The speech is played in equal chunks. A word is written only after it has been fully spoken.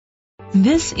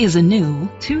This is a new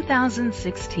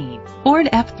 2016 Ford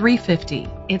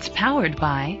F-350. It's powered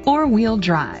by four-wheel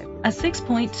drive, a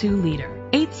 6.2-liter,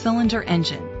 8-cylinder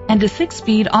engine, and a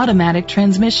 6-speed automatic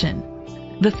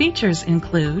transmission. The features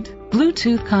include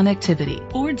Bluetooth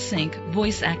connectivity, Ford Sync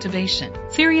voice activation,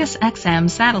 Sirius XM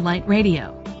satellite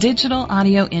radio, digital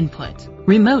audio input,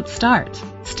 remote start,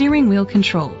 steering wheel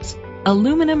controls,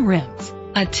 aluminum rims,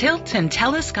 a tilt and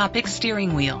telescopic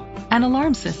steering wheel, an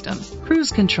alarm system,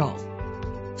 cruise control.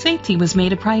 Safety was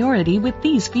made a priority with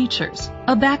these features: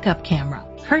 a backup camera,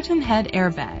 curtain head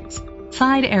airbags,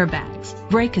 side airbags,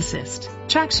 brake assist,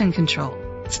 traction control,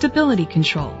 stability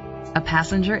control, a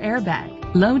passenger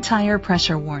airbag, low tire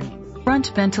pressure warning, front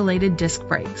ventilated disc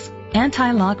brakes,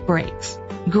 anti-lock brakes.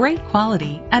 Great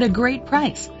quality at a great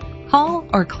price. Call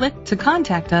or click to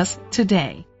contact us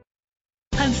today.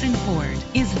 Hudson Ford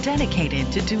is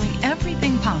dedicated to doing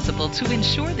everything possible to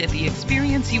ensure that the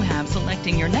experience you have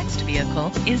selecting your next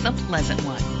vehicle is a pleasant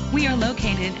one. We are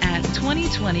located at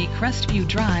 2020 Crestview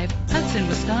Drive, Hudson,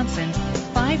 Wisconsin,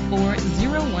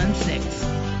 54016.